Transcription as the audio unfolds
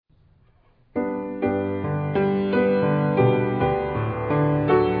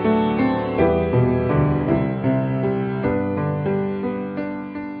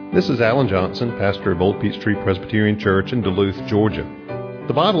This is Alan Johnson, pastor of Old Peachtree Presbyterian Church in Duluth, Georgia.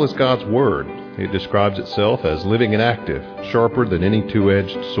 The Bible is God's Word. It describes itself as living and active, sharper than any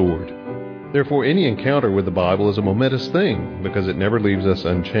two-edged sword. Therefore, any encounter with the Bible is a momentous thing because it never leaves us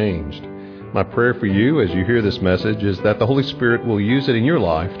unchanged. My prayer for you as you hear this message is that the Holy Spirit will use it in your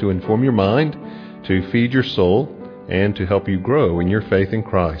life to inform your mind, to feed your soul, and to help you grow in your faith in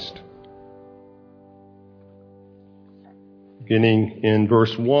Christ. Beginning in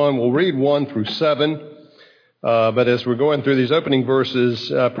verse 1, we'll read 1 through 7, but as we're going through these opening verses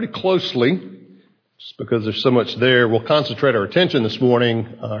pretty closely, just because there's so much there, we'll concentrate our attention this morning,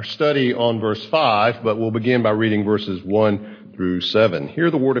 our study on verse 5, but we'll begin by reading verses 1 through 7.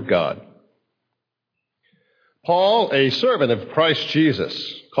 Hear the word of God. Paul, a servant of Christ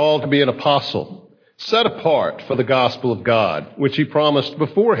Jesus, called to be an apostle, set apart for the gospel of God, which he promised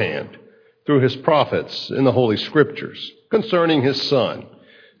beforehand through his prophets in the Holy Scriptures, concerning his Son,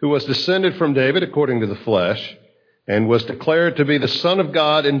 who was descended from David according to the flesh, and was declared to be the Son of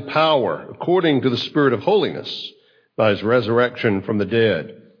God in power, according to the Spirit of holiness, by his resurrection from the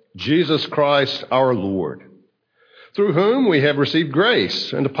dead, Jesus Christ our Lord, through whom we have received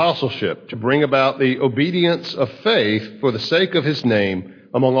grace and apostleship to bring about the obedience of faith for the sake of his name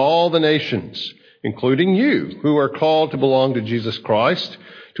among all the nations, including you, who are called to belong to Jesus Christ,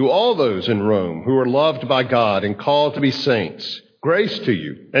 to all those in Rome who are loved by God and called to be saints, grace to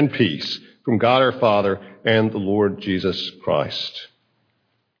you and peace from God our Father and the Lord Jesus Christ.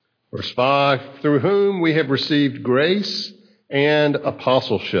 Verse 5, through whom we have received grace and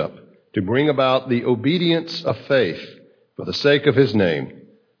apostleship to bring about the obedience of faith for the sake of his name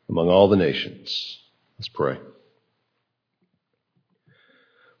among all the nations. Let's pray.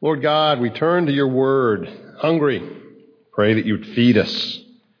 Lord God, we turn to your word hungry. Pray that you would feed us.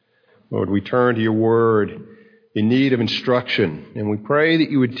 Lord, we turn to your word in need of instruction, and we pray that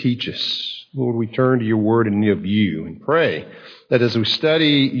you would teach us. Lord, we turn to your word in need of you, and pray that as we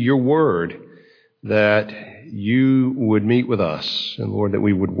study your word, that you would meet with us, and Lord, that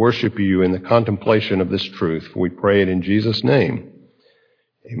we would worship you in the contemplation of this truth. For we pray it in Jesus' name.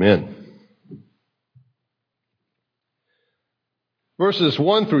 Amen. Verses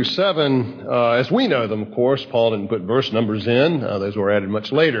 1 through 7, as we know them, of course, Paul didn't put verse numbers in. Those were added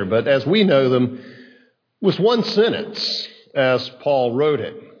much later. But as we know them, was one sentence as Paul wrote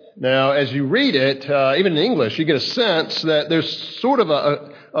it. Now, as you read it, even in English, you get a sense that there's sort of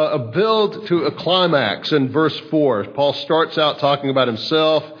a build to a climax in verse 4. Paul starts out talking about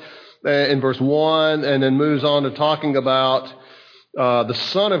himself in verse 1 and then moves on to talking about the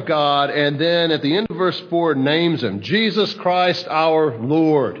Son of God, and then at the end of verse 4 names him, Jesus Christ our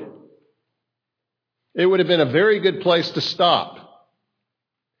Lord. It would have been a very good place to stop.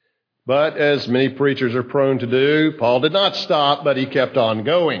 But as many preachers are prone to do, Paul did not stop, but he kept on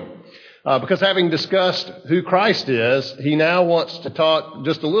going. Because having discussed who Christ is, he now wants to talk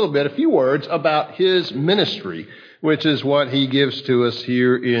just a few words about his ministry, which is what he gives to us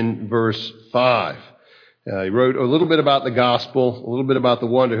here in verse 5. He wrote a little bit about the gospel, a little bit about the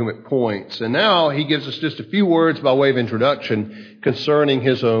one to whom it points. And now he gives us just a few words by way of introduction concerning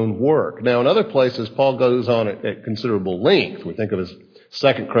his own work. Now, in other places, Paul goes on at considerable length. We think of his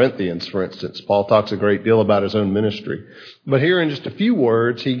 2 Corinthians, for instance. Paul talks a great deal about his own ministry. But here in just a few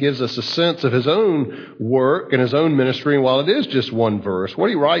words, he gives us a sense of his own work and his own ministry. And while it is just one verse,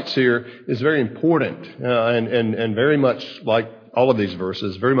 what he writes here is very important and very much like all of these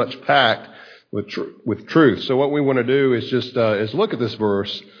verses, very much packed with truth. So what we want to do is just look at this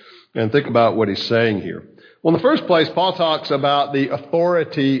verse and think about what he's saying here. Well, in the first place, Paul talks about the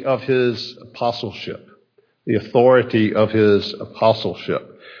authority of his apostleship. The authority of his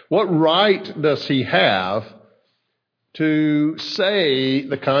apostleship. What right does he have to say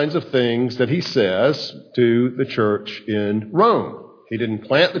the kinds of things that he says to the church in Rome? He didn't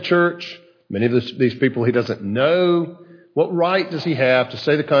plant the church. Many of these people he doesn't know. What right does he have to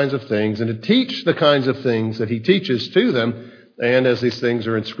say the kinds of things and to teach the kinds of things that he teaches to them, and as these things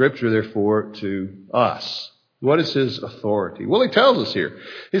are in Scripture, therefore, to us? What is his authority? Well, he tells us here.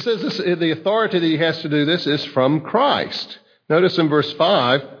 He says the authority that he has to do this is from Christ. Notice in verse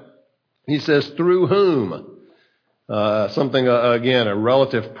 5, he says, through whom? Again, a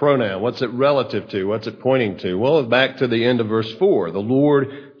relative pronoun. What's it relative to? What's it pointing to? Well, back to the end of verse 4, the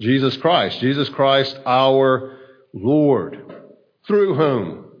Lord Jesus Christ. Jesus Christ our Lord, through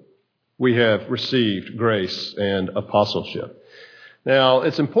whom we have received grace and apostleship. Now,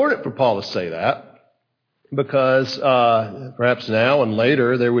 it's important for Paul to say that because perhaps now and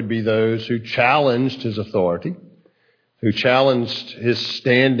later there would be those who challenged his authority, who challenged his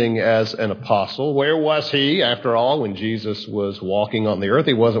standing as an apostle. Where was he, after all, when Jesus was walking on the earth?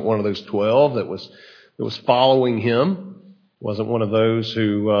 He wasn't one of those 12 that was following him. Wasn't one of those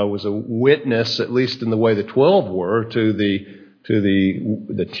who was a witness, at least in the way the 12 were, to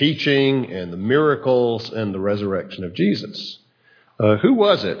the teaching and the miracles and the resurrection of Jesus. Who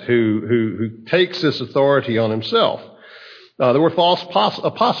was it who takes this authority on himself? There were false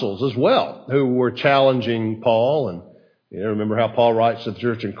apostles as well who were challenging Paul. And remember how Paul writes to the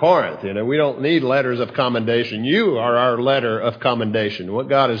church in Corinth. We don't need letters of commendation. You are our letter of commendation. What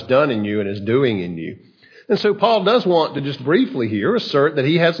God has done in you and is doing in you. And so Paul does want to just briefly here assert that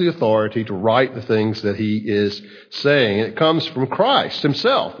he has the authority to write the things that he is saying. It comes from Christ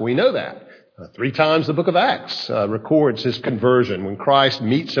himself. We know that. 3 times the book of Acts records his conversion when Christ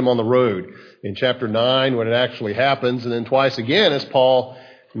meets him on the road. In chapter 9 when it actually happens, and then twice again as Paul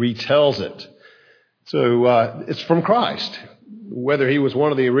retells it. So it's from Christ. Whether he was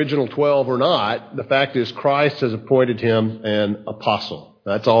one of the original 12 or not, the fact is Christ has appointed him an apostle.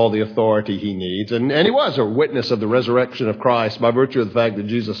 That's all the authority he needs. And he was a witness of the resurrection of Christ by virtue of the fact that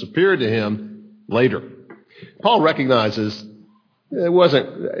Jesus appeared to him later. Paul recognizes it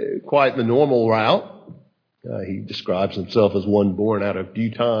wasn't quite the normal route. He describes himself as one born out of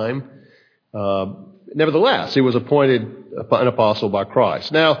due time. Nevertheless, he was appointed an apostle by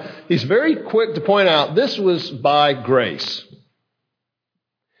Christ. Now, he's very quick to point out this was by grace.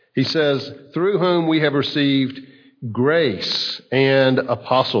 He says, through whom we have received grace and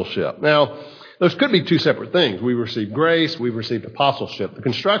apostleship. Now, those could be 2 separate things. We received grace, we've received apostleship. The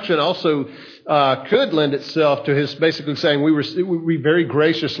construction also could lend itself to his basically saying we very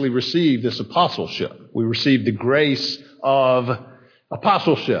graciously received this apostleship. We received the grace of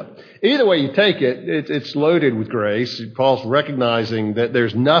apostleship. Either way you take it, it's loaded with grace. Paul's recognizing that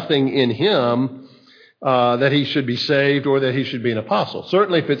there's nothing in him that he should be saved or that he should be an apostle.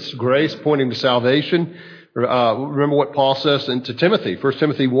 Certainly if it's grace pointing to salvation, remember what Paul says to Timothy, 1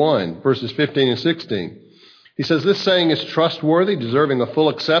 Timothy 1, verses 15 and 16. He says, this saying is trustworthy, deserving of full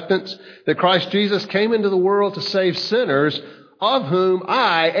acceptance, that Christ Jesus came into the world to save sinners, of whom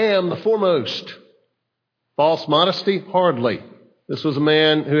I am the foremost. False modesty? Hardly. This was a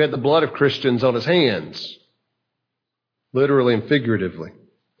man who had the blood of Christians on his hands, literally and figuratively.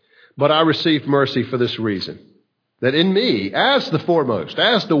 But I received mercy for this reason, that in me, as the foremost,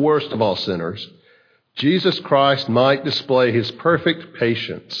 as the worst of all sinners, Jesus Christ might display his perfect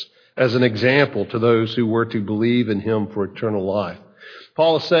patience as an example to those who were to believe in him for eternal life.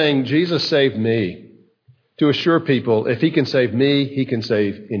 Paul is saying, Jesus saved me to assure people, if he can save me, he can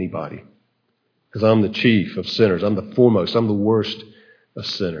save anybody. Because I'm the chief of sinners. I'm the foremost. I'm the worst of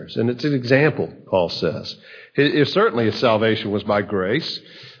sinners. And it's an example, Paul says. Certainly his salvation was by grace.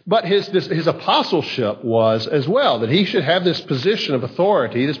 But his apostleship was as well, that he should have this position of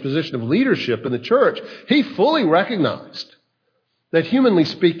authority, this position of leadership in the church. He fully recognized that, humanly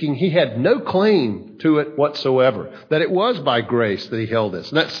speaking, he had no claim to it whatsoever, that it was by grace that he held this.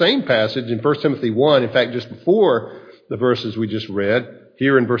 And that same passage in 1 Timothy 1, in fact, just before the verses we just read,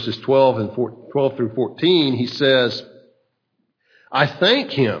 here in verses 12 through 14, he says, I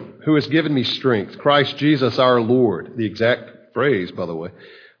thank him who has given me strength, Christ Jesus our Lord, the exact phrase, by the way,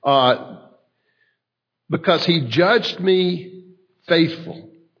 because he judged me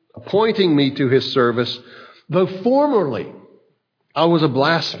faithful, appointing me to his service, though formerly I was a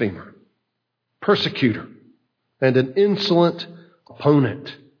blasphemer, persecutor, and an insolent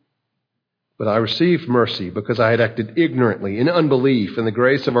opponent. But I received mercy because I had acted ignorantly in unbelief, and the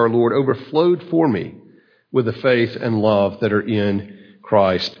grace of our Lord overflowed for me with the faith and love that are in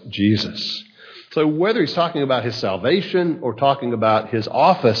Christ Jesus. So whether he's talking about his salvation or talking about his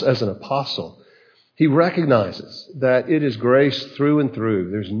office as an apostle, he recognizes that it is grace through and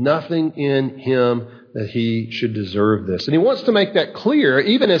through. There's nothing in him that he should deserve this. And he wants to make that clear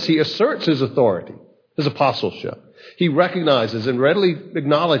even as he asserts his authority, his apostleship. He recognizes and readily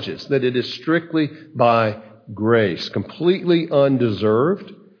acknowledges that it is strictly by grace, completely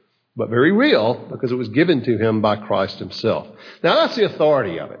undeserved, but very real because it was given to him by Christ himself. Now that's the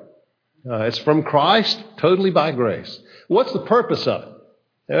authority of it. It's from Christ, totally by grace. What's the purpose of it?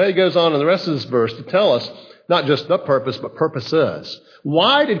 Now, he goes on in the rest of this verse to tell us not just the purpose, but purposes.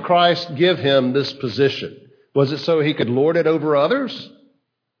 Why did Christ give him this position? Was it so he could lord it over others?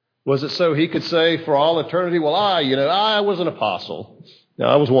 Was it so he could say for all eternity, well, I was an apostle. No,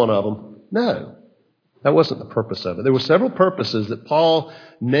 I was one of them. No, that wasn't the purpose of it. There were several purposes that Paul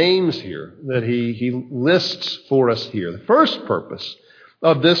names here, that he lists for us here. The first purpose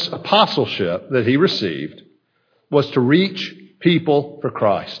of this apostleship that he received was to reach people for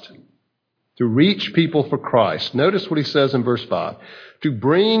Christ. to reach people for Christ. Notice what he says in verse 5. To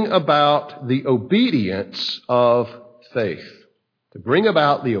bring about the obedience of faith. To bring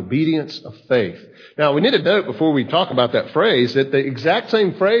about the obedience of faith. Now, we need to note before we talk about that phrase that the exact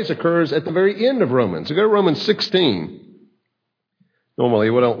same phrase occurs at the very end of Romans. So go to Romans 16.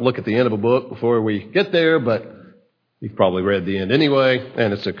 Normally, we don't look at the end of a book before we get there, but you've probably read the end anyway,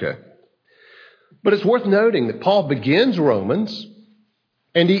 and it's okay. But it's worth noting that Paul begins Romans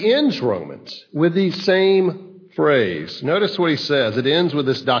and he ends Romans with the same phrase. Notice what he says. It ends with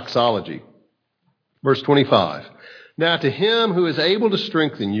this doxology. Verse 25. Now to him who is able to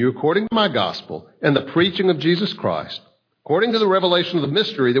strengthen you according to my gospel and the preaching of Jesus Christ, according to the revelation of the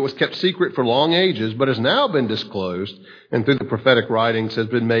mystery that was kept secret for long ages, but has now been disclosed, and through the prophetic writings has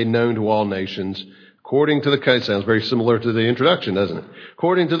been made known to all nations, according to the case, sounds very similar to the introduction, doesn't it?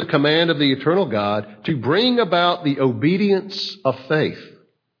 According to the command of the eternal God, to bring about the obedience of faith.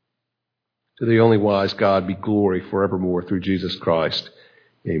 To the only wise God be glory forevermore through Jesus Christ.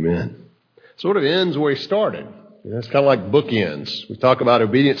 Amen. Sort of ends where he started. It's kind of like bookends. We talk about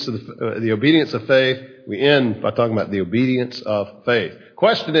obedience to the obedience of faith. We end by talking about the obedience of faith.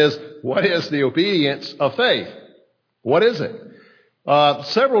 Question is, what is the obedience of faith? What is it?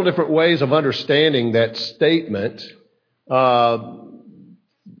 Several different ways of understanding that statement.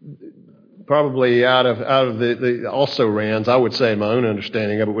 Probably out of the also-rans, I would say my own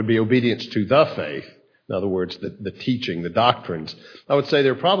understanding of it would be obedience to the faith. In other words, the teaching, the doctrines. I would say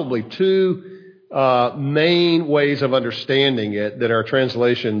there are probably two main ways of understanding it that our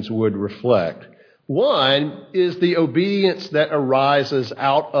translations would reflect. One is the obedience that arises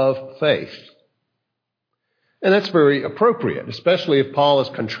out of faith. And that's very appropriate, especially if Paul is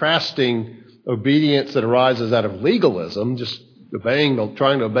contrasting obedience that arises out of legalism, just trying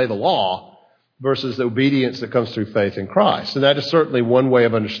to obey the law, versus the obedience that comes through faith in Christ. And that is certainly one way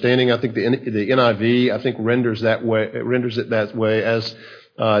of understanding. I think the NIV, renders it that way, as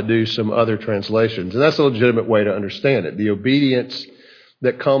do some other translations. And that's a legitimate way to understand it. The obedience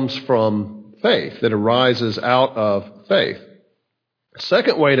that comes from faith, that arises out of faith. A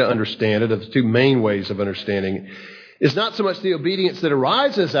second way to understand it, of the two main ways of understanding it, is not so much the obedience that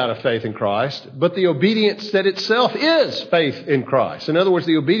arises out of faith in Christ, but the obedience that itself is faith in Christ. In other words,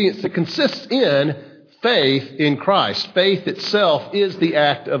 the obedience that consists in faith in Christ. Faith itself is the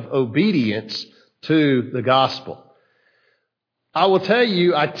act of obedience to the gospel. I will tell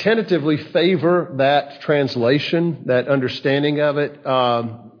you, I tentatively favor that translation, that understanding of it,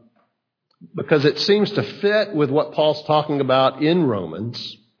 because it seems to fit with what Paul's talking about in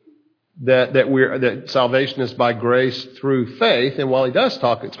Romans, that salvation is by grace through faith. And while he does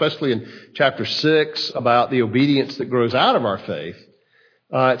talk, especially in chapter 6, about the obedience that grows out of our faith,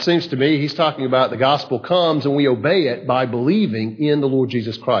 it seems to me he's talking about the gospel comes and we obey it by believing in the Lord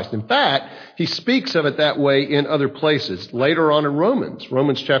Jesus Christ. In fact, he speaks of it that way in other places. Later on in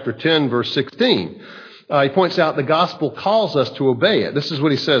Romans chapter 10, verse 16, he points out the gospel calls us to obey it. This is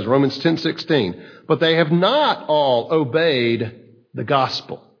what he says, Romans 10:16. But they have not all obeyed the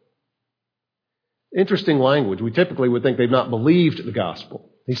gospel. Interesting language. We typically would think they've not believed the gospel.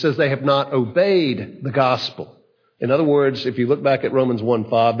 He says they have not obeyed the gospel. In other words, if you look back at Romans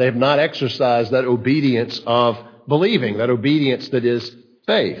 1:5, they have not exercised that obedience of believing, that obedience that is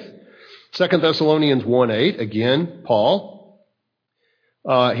faith. 2 Thessalonians 1:8, again, Paul,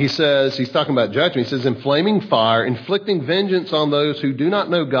 he says, he's talking about judgment. He says, in flaming fire, inflicting vengeance on those who do not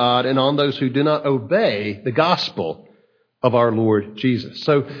know God and on those who do not obey the gospel of our Lord Jesus.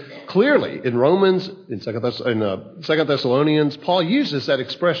 So clearly in Romans, in 2 Thessalonians, Paul uses that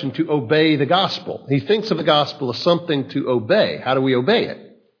expression to obey the gospel. He thinks of the gospel as something to obey. How do we obey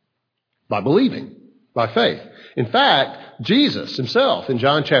it? By believing, by faith. In fact, Jesus himself in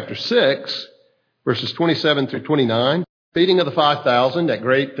John chapter 6, verses 27 through 29, feeding of the 5,000, that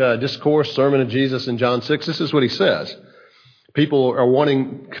great discourse, sermon of Jesus in John 6, this is what he says. People are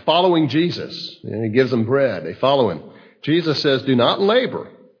following Jesus, and he gives them bread. They follow him. Jesus says, do not labor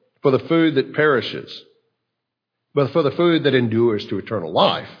for the food that perishes, but for the food that endures to eternal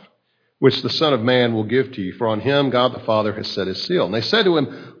life, which the Son of Man will give to you. For on him God the Father has set his seal. And they said to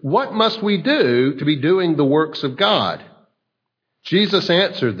him, what must we do to be doing the works of God? Jesus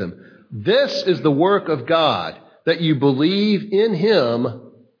answered them, this is the work of God, that you believe in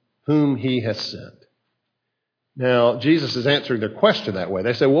him whom he has sent. Now, Jesus is answering their question that way.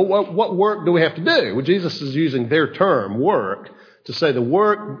 They say, well, what work do we have to do? Well, Jesus is using their term, work, to say the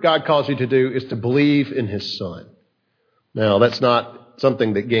work God calls you to do is to believe in his Son. Now, that's not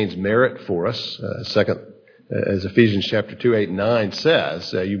something that gains merit for us. As Ephesians chapter 2, 8, and 9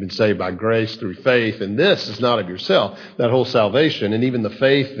 says, you've been saved by grace through faith, and this is not of yourself. That whole salvation, and even the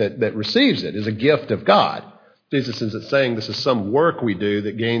faith that receives it, is a gift of God. Jesus isn't saying this is some work we do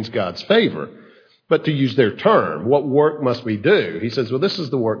that gains God's favor, but to use their term, what work must we do? He says, well, this is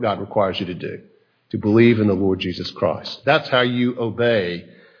the work God requires you to do, to believe in the Lord Jesus Christ. That's how you obey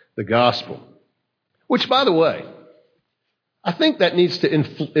the gospel. Which, by the way, I think that needs to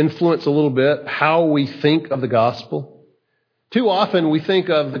influence a little bit how we think of the gospel. Too often we think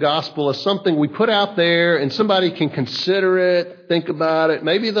of the gospel as something we put out there and somebody can consider it, think about it.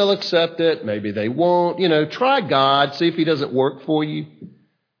 Maybe they'll accept it. Maybe they won't. Try God, see if he doesn't work for you.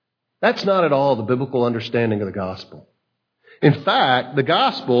 That's not at all the biblical understanding of the gospel. In fact, the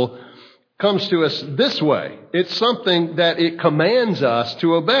gospel comes to us this way. It's something that it commands us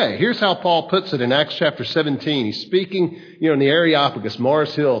to obey. Here's how Paul puts it in Acts chapter 17. He's speaking, in the Areopagus,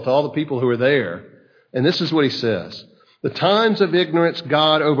 Mars Hill, to all the people who are there. And this is what he says. The times of ignorance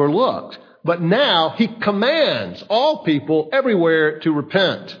God overlooked, but now he commands all people everywhere to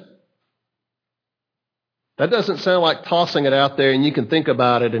repent. That doesn't sound like tossing it out there and you can think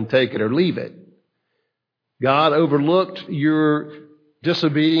about it and take it or leave it. God overlooked your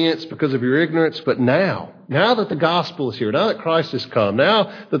disobedience because of your ignorance, but now that the gospel is here, now that Christ has come,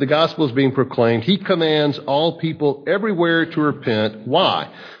 now that the gospel is being proclaimed, he commands all people everywhere to repent.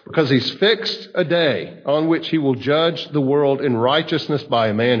 Why? Because he's fixed a day on which he will judge the world in righteousness by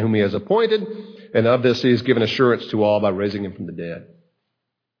a man whom he has appointed, and of this he has given assurance to all by raising him from the dead.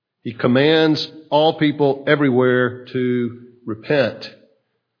 He commands all people everywhere to repent,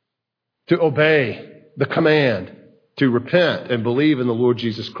 to obey the command. To repent and believe in the Lord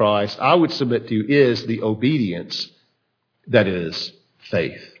Jesus Christ, I would submit to you, is the obedience that is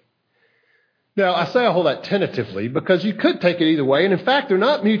faith. Now, I say I hold that tentatively because you could take it either way. And in fact, they're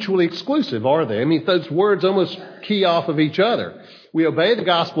not mutually exclusive, are they? I mean, those words almost key off of each other. We obey the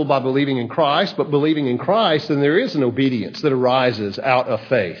gospel by believing in Christ, but believing in Christ, then there is an obedience that arises out of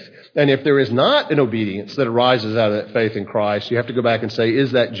faith. And if there is not an obedience that arises out of that faith in Christ, you have to go back and say,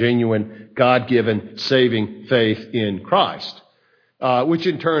 is that genuine, God-given, saving faith in Christ? Which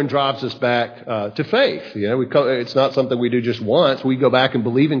in turn drives us back to faith. It's not something we do just once. We go back and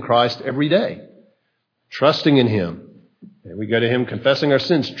believe in Christ every day, trusting in him. And we go to him confessing our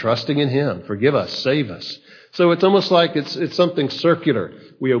sins, trusting in him. Forgive us, save us. So it's almost like it's something circular.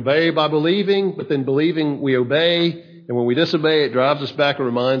 We obey by believing, but then believing we obey. And when we disobey, it drives us back and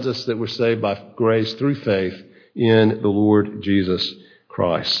reminds us that we're saved by grace through faith in the Lord Jesus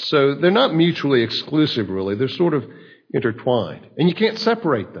Christ. So they're not mutually exclusive, really. They're sort of intertwined. And you can't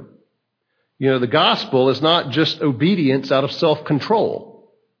separate them. The gospel is not just obedience out of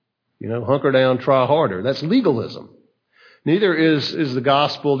self-control. Hunker down, try harder. That's legalism. Neither is the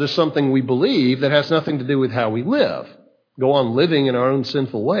gospel just something we believe that has nothing to do with how we live. Go on living in our own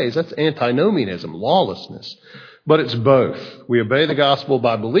sinful ways. That's antinomianism, lawlessness. But it's both. We obey the gospel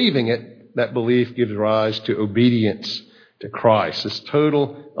by believing it. That belief gives rise to obedience to Christ. This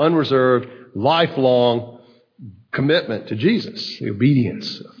total, unreserved, lifelong commitment to Jesus, the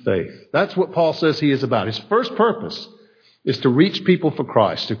obedience of faith. That's what Paul says he is about. His first purpose is to reach people for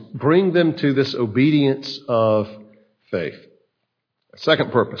Christ, to bring them to this obedience of faith.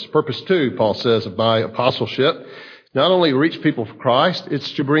 Second purpose, purpose 2, Paul says, of my apostleship, not only to reach people for Christ,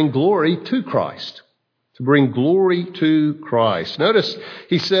 it's to bring glory to Christ. To bring glory to Christ. Notice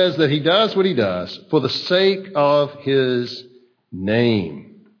he says that he does what he does for the sake of his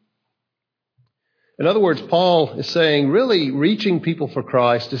name. In other words, Paul is saying really reaching people for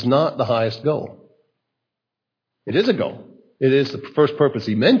Christ is not the highest goal. It is a goal. It is the first purpose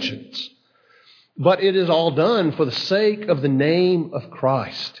he mentions. But it is all done for the sake of the name of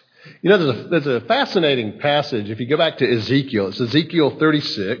Christ. There's a fascinating passage. If you go back to Ezekiel, it's Ezekiel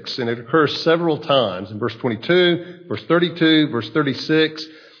 36, and it occurs several times in verse 22, verse 32, verse 36.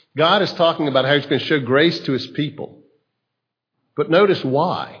 God is talking about how he's going to show grace to his people. But notice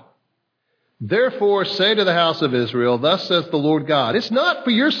why. Therefore say to the house of Israel, thus says the Lord God, it's not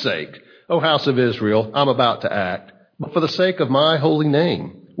for your sake, O house of Israel, I'm about to act, but for the sake of my holy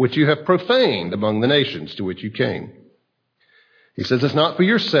name, which you have profaned among the nations to which you came. He says, it's not for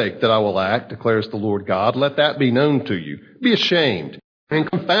your sake that I will act, declares the Lord God. Let that be known to you. Be ashamed and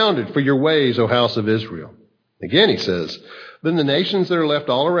confounded for your ways, O house of Israel. Again, he says, then the nations that are left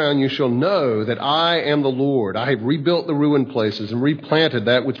all around you shall know that I am the Lord. I have rebuilt the ruined places and replanted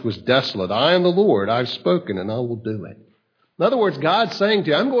that which was desolate. I am the Lord. I've spoken and I will do it. In other words, God's saying to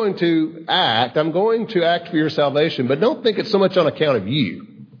you, I'm going to act for your salvation, but don't think it's so much on account of you.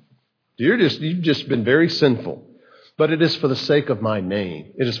 You've just been very sinful. but it is for the sake of my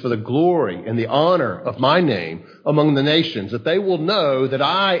name. It is for the glory and the honor of my name among the nations, that they will know that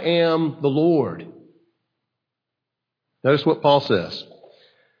I am the Lord. Notice what Paul says.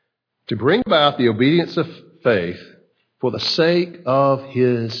 To bring about the obedience of faith for the sake of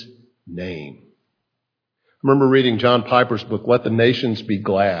his name. I remember reading John Piper's book, Let the Nations Be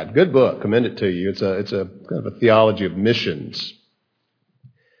Glad. Good book. Commend it to you. It's a kind of a theology of missions.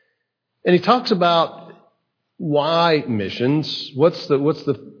 And he talks about why missions. What's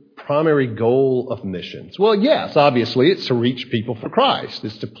the primary goal of missions? Well, yes, obviously, it's to reach people for Christ.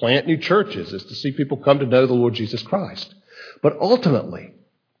 It's to plant new churches. It's to see people come to know the Lord Jesus Christ. But ultimately,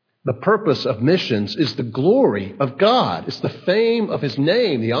 the purpose of missions is the glory of God. It's the fame of his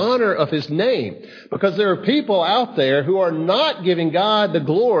name, the honor of his name. Because there are people out there who are not giving God the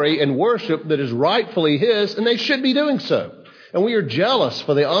glory and worship that is rightfully his, and they should be doing so. And we are jealous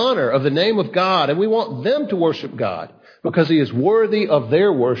for the honor of the name of God, and we want them to worship God because he is worthy of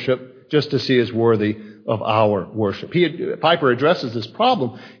their worship just as he is worthy of our worship. Piper addresses this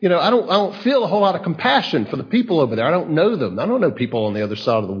problem. I don't feel a whole lot of compassion for the people over there. I don't know them. I don't know people on the other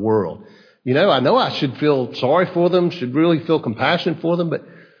side of the world. I know I should feel sorry for them, should really feel compassion for them, but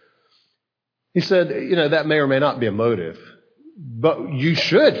he said, that may or may not be a motive. But you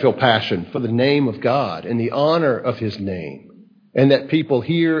should feel passion for the name of God and the honor of his name, and that people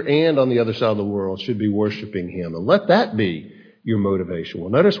here and on the other side of the world should be worshiping him. And let that be your motivation. Well,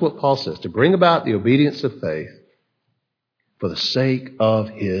 notice what Paul says, to bring about the obedience of faith for the sake of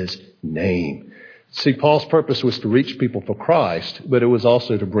his name. See, Paul's purpose was to reach people for Christ, but it was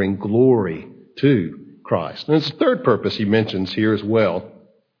also to bring glory to Christ. And there's a third purpose he mentions here as well.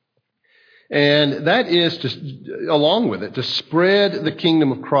 And that is, along with it, to spread the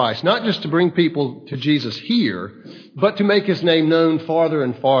kingdom of Christ. Not just to bring people to Jesus here, but to make his name known farther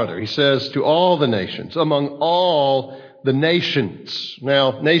and farther. He says, to all the nations, among all the nations.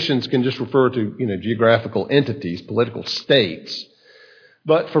 Now, nations can just refer to, geographical entities, political states.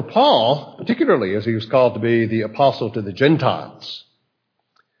 But for Paul, particularly as he was called to be the apostle to the Gentiles,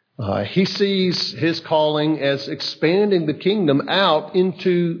 he sees his calling as expanding the kingdom out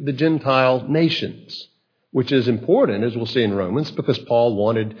into the Gentile nations, which is important, as we'll see in Romans, because Paul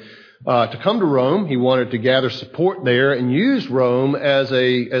wanted to come to Rome. He wanted to gather support there and use Rome as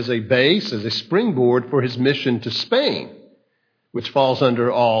a base, as a springboard for his mission to Spain, which falls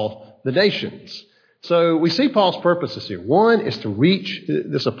under all the nations. So we see Paul's purposes here. One is to reach,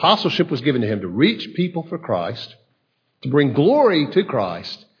 this apostleship was given to him to reach people for Christ, to bring glory to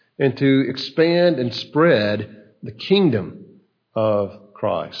Christ, and to expand and spread the kingdom of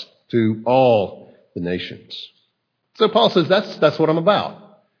Christ to all the nations. So Paul says, that's what I'm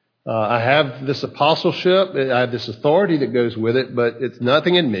about. I have this apostleship, I have this authority that goes with it, but it's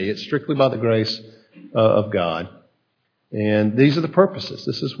nothing in me. It's strictly by the grace of God. And these are the purposes.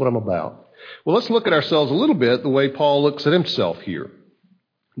 This is what I'm about. Well, let's look at ourselves a little bit the way Paul looks at himself here.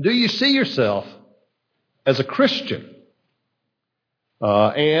 Do you see yourself as a Christian?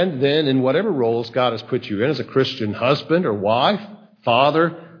 And then in whatever roles God has put you in, as a Christian husband or wife,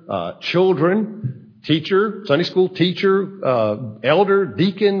 father, children, teacher, Sunday school teacher, elder,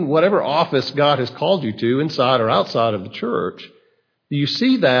 deacon, whatever office God has called you to inside or outside of the church, do you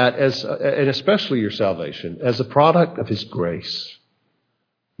see that as, and especially your salvation, as a product of his grace?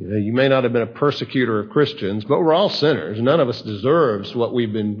 You may not have been a persecutor of Christians, but we're all sinners. None of us deserves what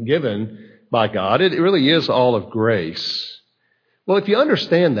we've been given by God. It really is all of grace. Well, if you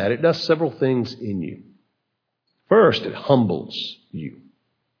understand that, it does several things in you. First, it humbles you.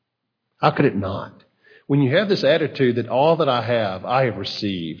 How could it not? When you have this attitude that all that I have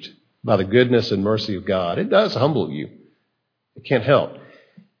received by the goodness and mercy of God, it does humble you. It can't help.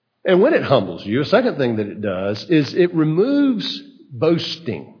 And when it humbles you, a second thing that it does is it removes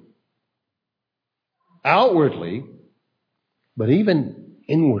boasting. Outwardly, but even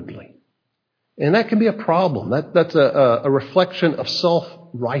inwardly. And that can be a problem. That's a reflection of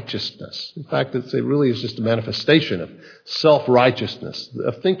self-righteousness. In fact, it really is just a manifestation of self-righteousness,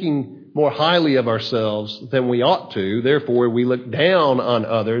 of thinking more highly of ourselves than we ought to. Therefore, we look down on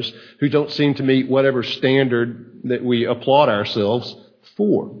others who don't seem to meet whatever standard that we applaud ourselves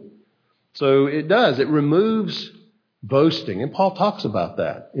for. So it does. It removes boasting. And Paul talks about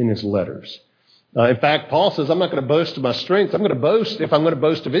that in his letters. In fact, Paul says, I'm not going to boast of my strength. I'm going to boast, if I'm going to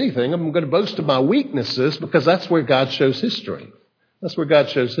boast of anything, I'm going to boast of my weaknesses, because that's where God shows his strength. That's where God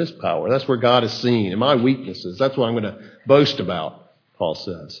shows his power. That's where God is seen in my weaknesses. That's what I'm going to boast about, Paul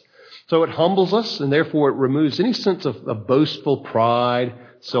says. So it humbles us, and therefore it removes any sense of boastful pride,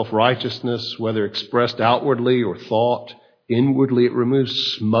 self-righteousness, whether expressed outwardly or thought inwardly. It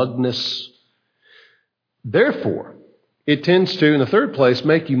removes smugness. Therefore, it tends to, in the third place,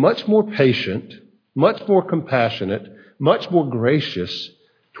 make you much more patient, much more compassionate, much more gracious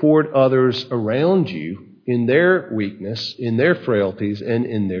toward others around you in their weakness, in their frailties, and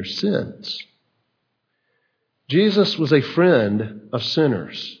in their sins. Jesus was a friend of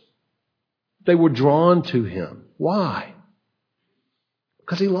sinners. They were drawn to him. Why?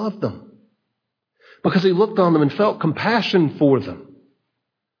 Because he loved them. Because he looked on them and felt compassion for them.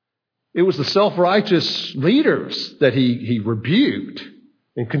 It was the self-righteous leaders that he rebuked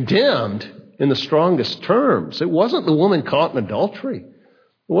and condemned in the strongest terms. It wasn't the woman caught in adultery.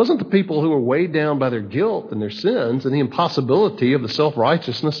 It wasn't the people who were weighed down by their guilt and their sins and the impossibility of the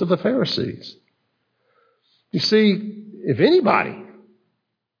self-righteousness of the Pharisees. You see, if anybody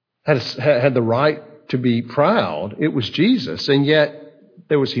had the right to be proud, it was Jesus. And yet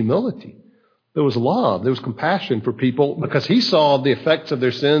there was humility. There was love. There was compassion for people because he saw the effects of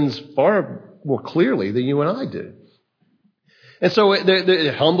their sins far more clearly than you and I do. And so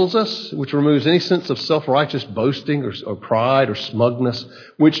it humbles us, which removes any sense of self-righteous boasting or pride or smugness,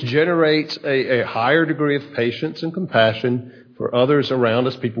 which generates a higher degree of patience and compassion for others around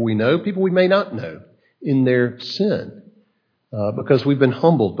us, people we know, people we may not know, in their sin, because we've been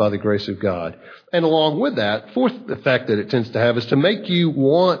humbled by the grace of God. And along with that, fourth effect that it tends to have is to make you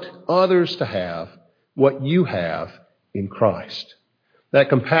want others to have what you have in Christ. That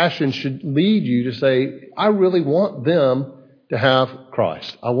compassion should lead you to say, I really want them to have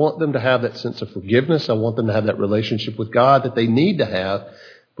Christ. I want them to have that sense of forgiveness. I want them to have that relationship with God that they need to have,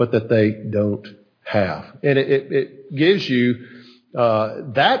 but that they don't have. And it gives you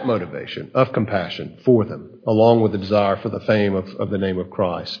that motivation of compassion for them, along with the desire for the fame of the name of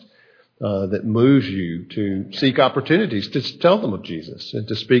Christ, that moves you to seek opportunities to tell them of Jesus and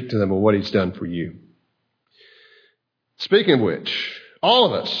to speak to them of what he's done for you. Speaking of which, all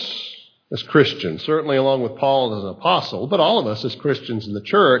of us as Christians, certainly along with Paul as an apostle, but all of us as Christians in the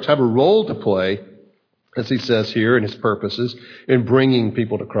church have a role to play, as he says here in his purposes, in bringing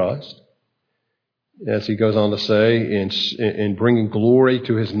people to Christ. As he goes on to say, in bringing glory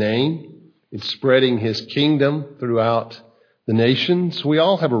to his name, in spreading his kingdom throughout the nations. We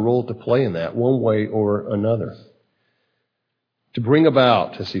all have a role to play in that, one way or another. To bring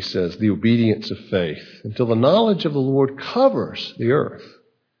about, as he says, the obedience of faith until the knowledge of the Lord covers the earth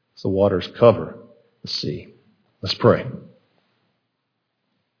as the waters cover the sea. Let's pray.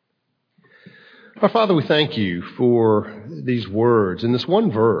 Our Father, we thank you for these words in this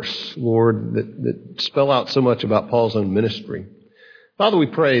one verse, Lord, that spell out so much about Paul's own ministry. Father, we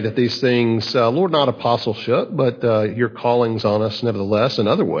pray that these things, Lord, not apostleship, but your callings on us nevertheless in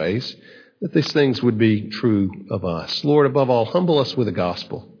other ways, that these things would be true of us. Lord, above all, humble us with the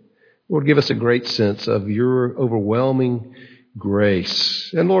gospel. Lord, give us a great sense of your overwhelming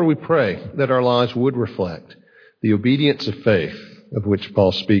grace. And Lord, we pray that our lives would reflect the obedience of faith of which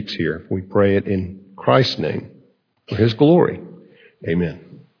Paul speaks here. We pray it in Christ's name for his glory. Amen.